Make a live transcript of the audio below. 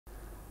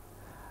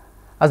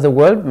As the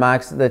world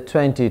marks the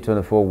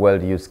 2024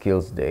 World Youth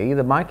Skills Day,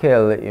 the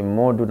Michael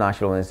Imoudu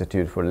National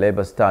Institute for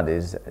Labor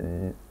Studies,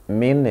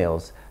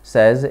 Minils,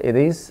 says it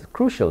is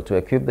crucial to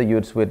equip the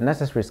youths with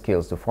necessary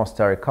skills to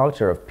foster a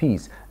culture of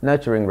peace,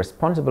 nurturing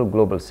responsible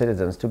global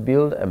citizens to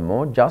build a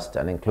more just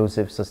and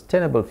inclusive,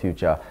 sustainable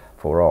future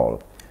for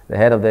all. The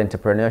head of the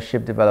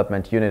Entrepreneurship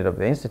Development Unit of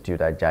the Institute,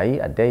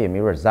 Ajayi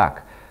Adeyemi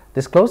Razaq,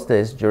 disclosed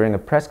this during a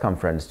press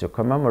conference to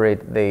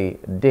commemorate the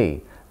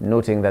day,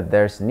 noting that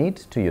there's need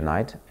to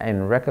unite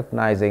in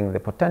recognizing the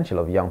potential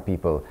of young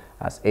people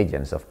as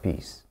agents of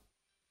peace.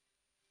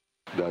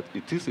 That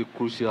it is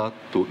crucial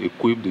to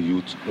equip the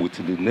youth with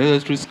the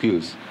necessary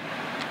skills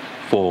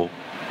for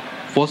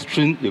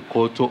fostering a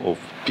culture of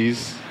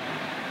peace,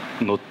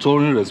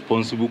 nurturing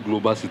responsible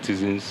global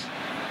citizens,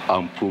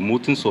 and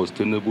promoting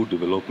sustainable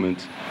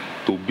development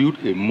to build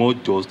a more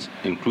just,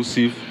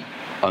 inclusive,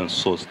 and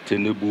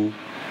sustainable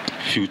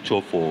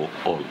future for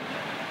all.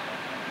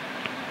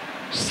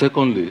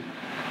 Secondly,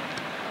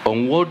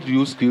 on World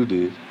Youth Skill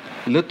Day,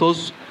 let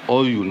us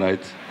all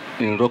unite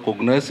in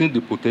recognizing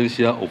the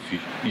potential of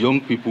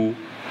young people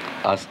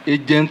as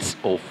agents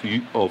of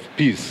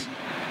peace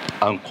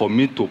and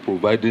commit to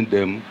providing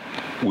them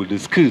with the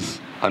skills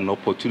and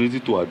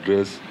opportunity to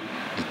address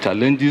the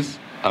challenges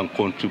and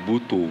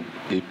contribute to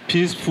a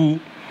peaceful,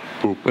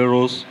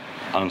 prosperous,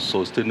 and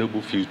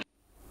sustainable future.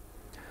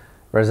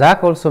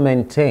 Razaq also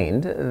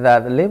maintained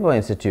that the Labour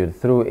Institute,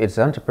 through its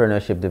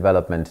Entrepreneurship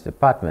Development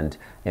Department,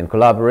 in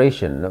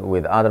collaboration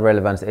with other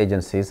relevant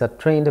agencies, have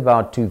trained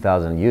about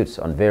 2,000 youths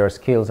on various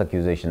skills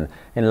acquisition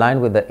in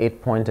line with the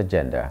 8-point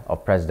agenda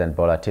of President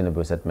Bola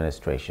Tinubu's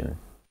administration.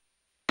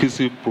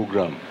 Inclusive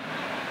program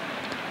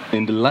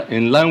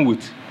in line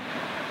with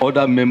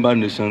other member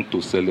nations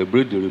to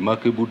celebrate the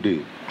remarkable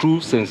day through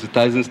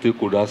sensitizing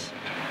stakeholders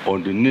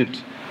on the need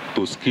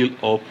to skill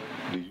up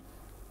the youth.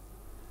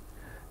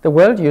 The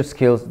World Youth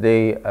Skills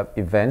Day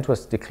event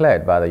was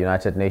declared by the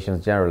United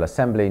Nations General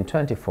Assembly in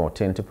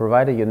 2014 to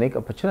provide a unique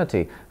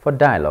opportunity for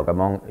dialogue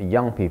among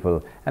young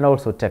people and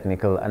also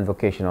technical and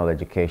vocational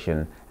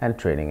education and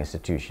training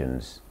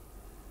institutions.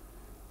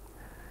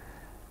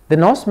 The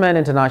Norsemen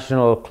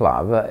International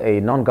Club, a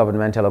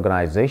non-governmental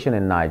organization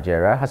in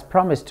Nigeria, has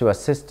promised to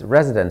assist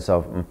residents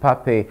of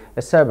Mpape,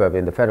 a suburb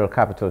in the Federal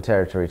Capital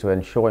Territory, to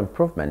ensure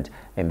improvement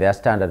in their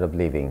standard of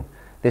living.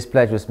 This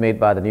pledge was made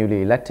by the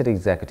newly elected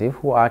executive,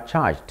 who are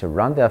charged to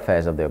run the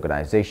affairs of the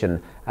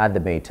organization at the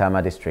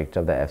Maitama district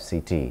of the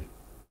FCT.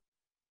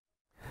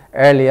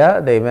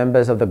 Earlier, the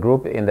members of the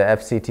group in the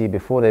FCT,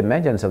 before the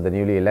emergence of the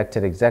newly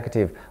elected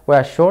executive, were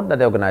assured that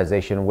the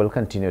organization will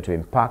continue to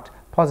impact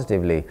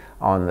positively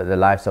on the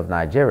lives of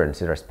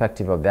Nigerians,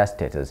 irrespective of their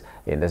status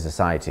in the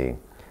society.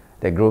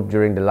 The group,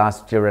 during the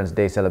last Children's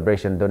Day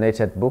celebration,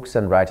 donated books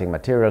and writing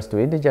materials to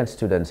indigent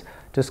students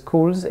to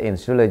schools in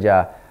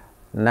Suleja,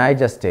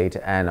 Niger State,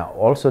 and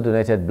also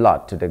donated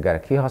blood to the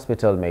Garki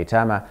Hospital,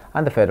 Maitama,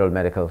 and the Federal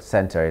Medical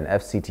Center in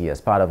FCT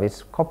as part of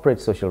its corporate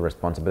social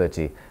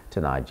responsibility to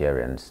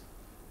Nigerians.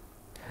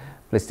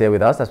 Please stay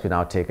with us as we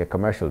now take a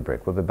commercial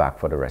break. We'll be back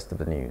for the rest of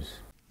the news.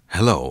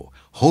 Hello,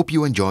 hope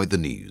you enjoyed the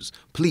news.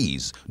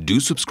 Please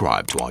do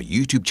subscribe to our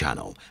YouTube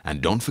channel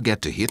and don't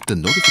forget to hit the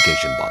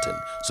notification button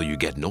so you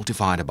get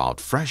notified about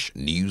fresh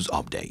news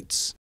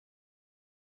updates.